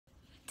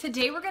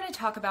Today we're going to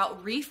talk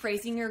about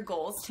rephrasing your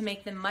goals to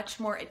make them much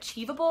more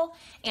achievable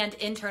and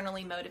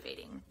internally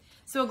motivating.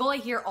 So a goal I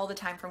hear all the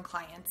time from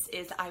clients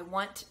is I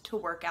want to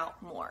work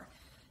out more.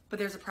 But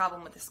there's a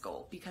problem with this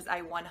goal because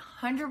I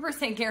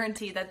 100%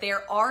 guarantee that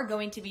there are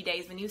going to be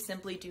days when you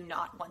simply do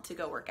not want to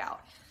go work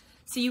out.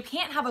 So you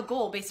can't have a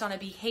goal based on a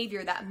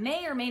behavior that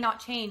may or may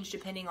not change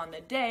depending on the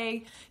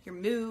day, your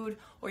mood,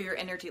 or your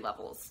energy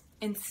levels.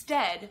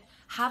 Instead,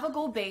 have a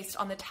goal based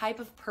on the type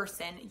of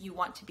person you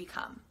want to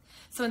become.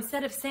 So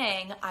instead of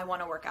saying, I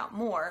want to work out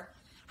more,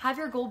 have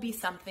your goal be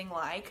something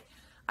like,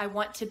 I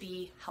want to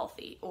be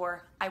healthy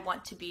or I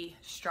want to be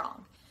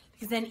strong.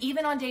 Because then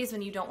even on days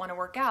when you don't want to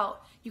work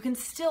out, you can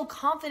still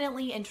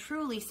confidently and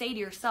truly say to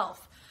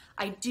yourself,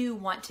 I do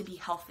want to be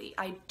healthy.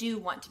 I do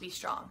want to be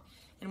strong.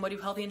 And what do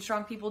healthy and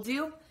strong people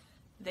do?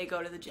 They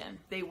go to the gym.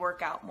 They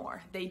work out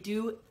more. They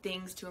do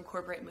things to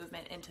incorporate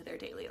movement into their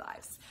daily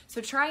lives. So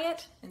try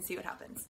it and see what happens.